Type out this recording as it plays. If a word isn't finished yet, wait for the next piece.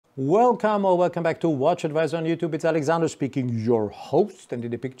Welcome or welcome back to WatchAdvisor on YouTube. It's Alexander speaking, your host. And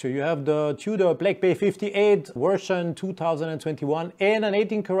in the picture you have the Tudor Black Bay 58 version 2021 in an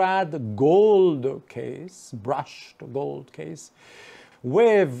 18 karat gold case, brushed gold case,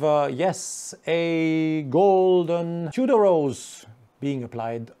 with, yes, a golden Tudor rose being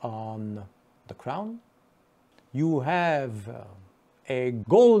applied on the crown. You have a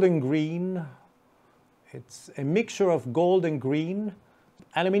golden green. It's a mixture of gold and green.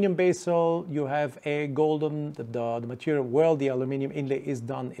 Aluminium bezel, you have a golden, the material where the aluminium inlay is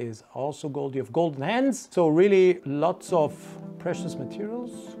done is also gold. You have golden hands, so really lots of precious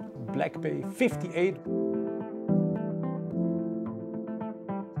materials. Black Bay 58.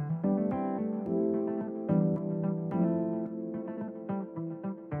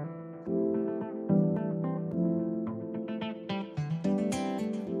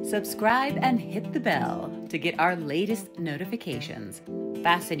 Subscribe and hit the bell to get our latest notifications.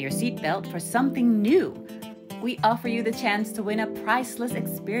 Fasten your seatbelt for something new. We offer you the chance to win a priceless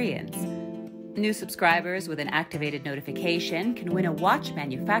experience. New subscribers with an activated notification can win a watch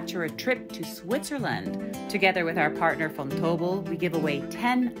manufacturer trip to Switzerland. Together with our partner Fontobel, we give away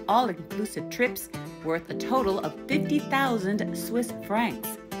 10 all-inclusive trips worth a total of 50,000 Swiss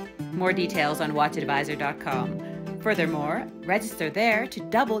francs. More details on WatchAdvisor.com. Furthermore, register there to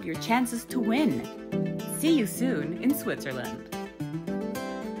double your chances to win. See you soon in Switzerland.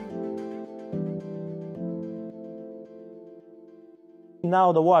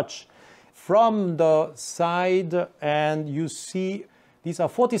 Now the watch from the side, and you see these are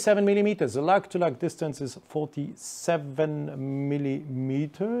 47 millimeters. The lug-to-lug distance is 47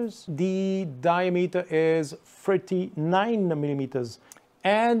 millimeters. The diameter is 39 millimeters.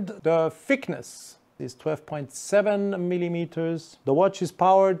 And the thickness is 12.7 millimeters. The watch is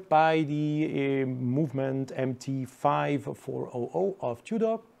powered by the movement MT5400 of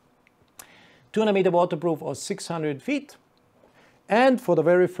Tudor. 200 meter waterproof or 600 feet. And for the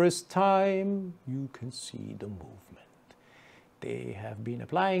very first time, you can see the movement. They have been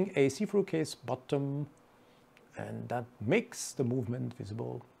applying a see-through case bottom, and that makes the movement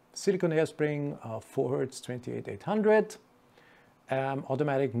visible. Silicone hairspring, 4 Hz 28800,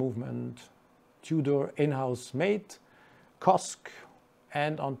 automatic movement, Tudor in-house made, COSC,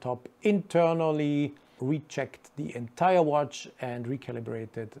 and on top internally rechecked the entire watch and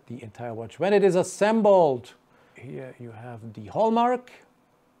recalibrated the entire watch when it is assembled. Here you have the hallmark.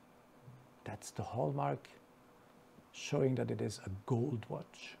 That's the hallmark, showing that it is a gold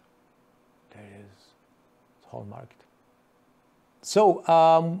watch. There it is, it's hallmarked. So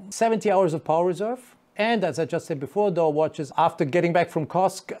 70 hours of power reserve. And as I just said before, the watch is, after getting back from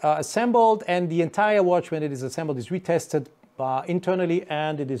COSC, assembled, and the entire watch, when it is assembled, is retested internally,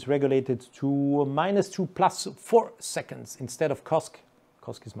 and it is regulated to -2 +4 seconds instead of COSC.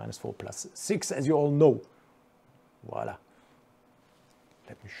 COSC is -4 +6, as you all know. Voila.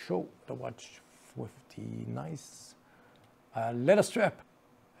 Let me show the watch with the nice leather strap.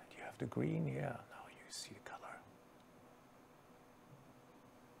 And you have the green here. Now you see the color.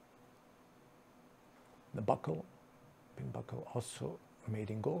 The buckle, pin buckle, also made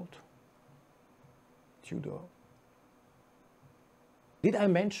in gold. Tudor. Did I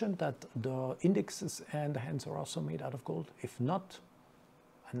mention that the indexes and the hands are also made out of gold? If not,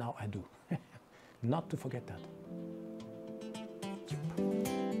 now I do. Not to forget that.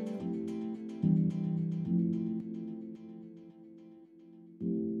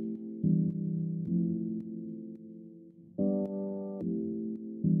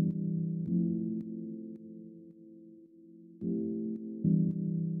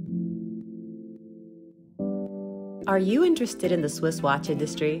 Are you interested in the Swiss watch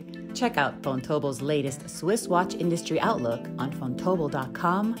industry? Check out Fontobel's latest Swiss watch industry outlook on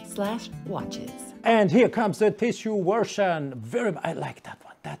fontobel.com/watches. And here comes the tissue version. I like that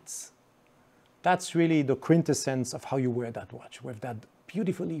one. That's really the quintessence of how you wear that watch, with that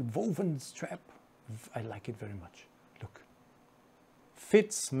beautifully woven strap. I like it very much. Look.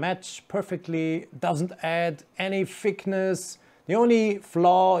 Fits, match perfectly, doesn't add any thickness. The only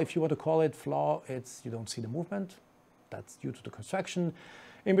flaw, if you want to call it flaw, it's you don't see the movement. That's due to the construction.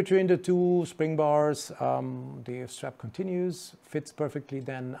 In between the two spring bars, the strap continues, fits perfectly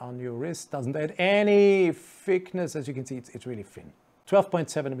then on your wrist, doesn't add any thickness. As you can see, it's really thin.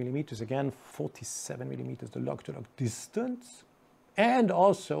 12.7 millimeters, again, 47 millimeters, the lug-to-lug distance. And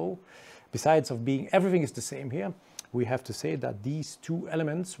also, besides of being, everything is the same here, we have to say that these two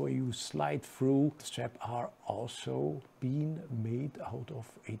elements where you slide through the strap are also being made out of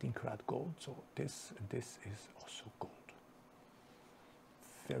 18 karat gold. So this is also gold.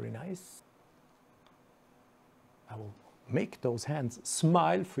 Very nice. I will make those hands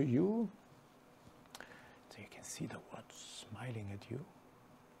smile for you. So you can see the watch smiling at you.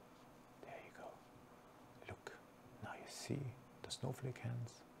 There you go. Look, now you see the snowflake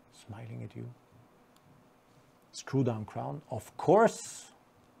hands smiling at you. Screw down crown, of course.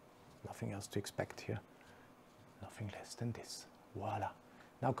 Nothing else to expect here. Nothing less than this. Voila.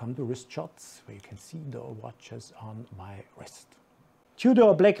 Now come the wrist shots, where you can see the watches on my wrist.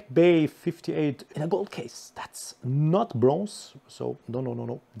 Tudor Black Bay 58 in a gold case. That's not bronze, so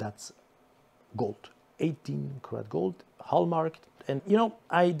no. That's gold. 18 karat gold, hallmarked. And you know,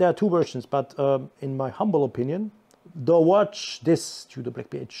 there are two versions, but in my humble opinion, the watch, this Tudor Black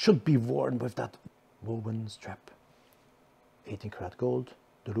Bay, it should be worn with that woven strap. 18 karat gold,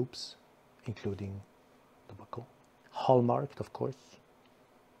 the loops, including the buckle. Hallmarked, of course.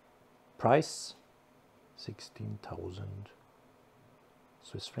 Price 16,000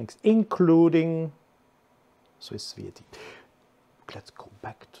 Swiss francs, including Swiss VAT. Let's go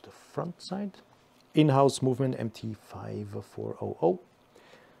back to the front side. In-house movement MT5400.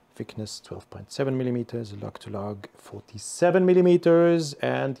 Thickness 12.7 millimeters, lug to lug 47 millimeters,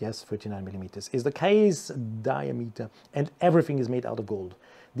 and yes, 39 millimeters is the case diameter, and everything is made out of gold.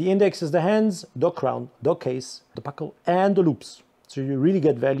 The index is the hands, the crown, the case, the buckle, and the loops. So you really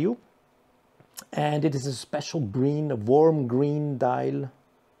get value. And it is a special green, a warm green dial.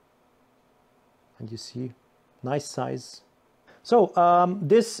 And you see, nice size. So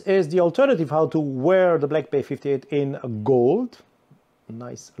this is the alternative how to wear the Black Bay 58 in gold.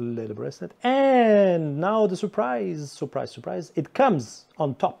 Nice little bracelet. And now the surprise, surprise, surprise. It comes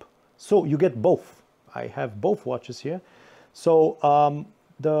on top. So you get both. I have both watches here. So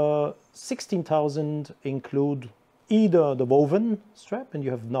the 16,000 include either the woven strap, and you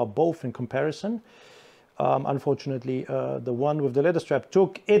have now both in comparison. Unfortunately, the one with the leather strap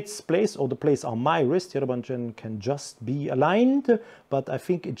took its place, or the place on my wrist. The other one can just be aligned, but I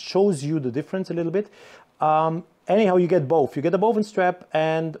think it shows you the difference a little bit. Anyhow, you get both. You get the woven strap,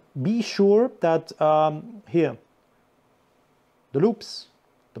 and be sure that here, the loops,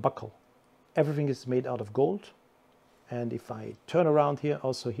 the buckle, everything is made out of gold. And if I turn around here,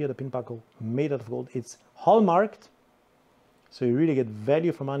 also here the pin buckle made out of gold. It's hallmarked. So you really get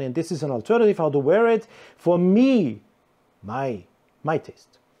value for money, and this is an alternative how to wear it. For me, my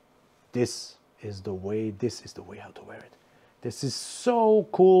taste, this is the way how to wear it. This is so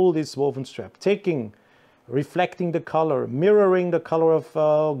cool, this woven strap. Reflecting the color, mirroring the color of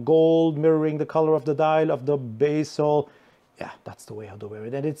gold, mirroring the color of the dial, of the bezel. Yeah, that's the way how to wear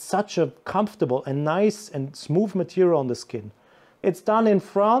it. And it's such a comfortable and nice and smooth material on the skin. It's done in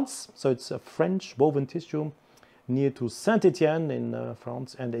France, so it's a French woven tissue, near to Saint-Étienne in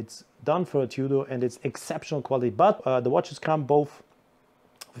France, and it's done for a Tudor, and it's exceptional quality. But the watches come with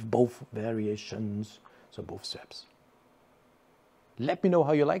both variations, so both straps. Let me know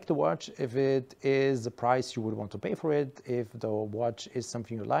how you like the watch, if it is the price you would want to pay for it, if the watch is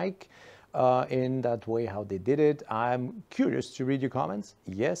something you like in that way how they did it. I'm curious to read your comments.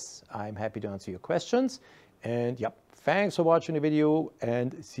 Yes, I'm happy to answer your questions. And yep, thanks for watching the video,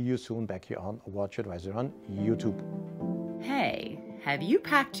 and see you soon back here on WatchAdvisor on YouTube. Hey, have you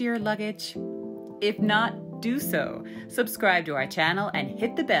packed your luggage? If not, do so. Subscribe to our channel and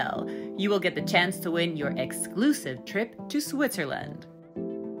hit the bell. You will get the chance to win your exclusive trip to Switzerland.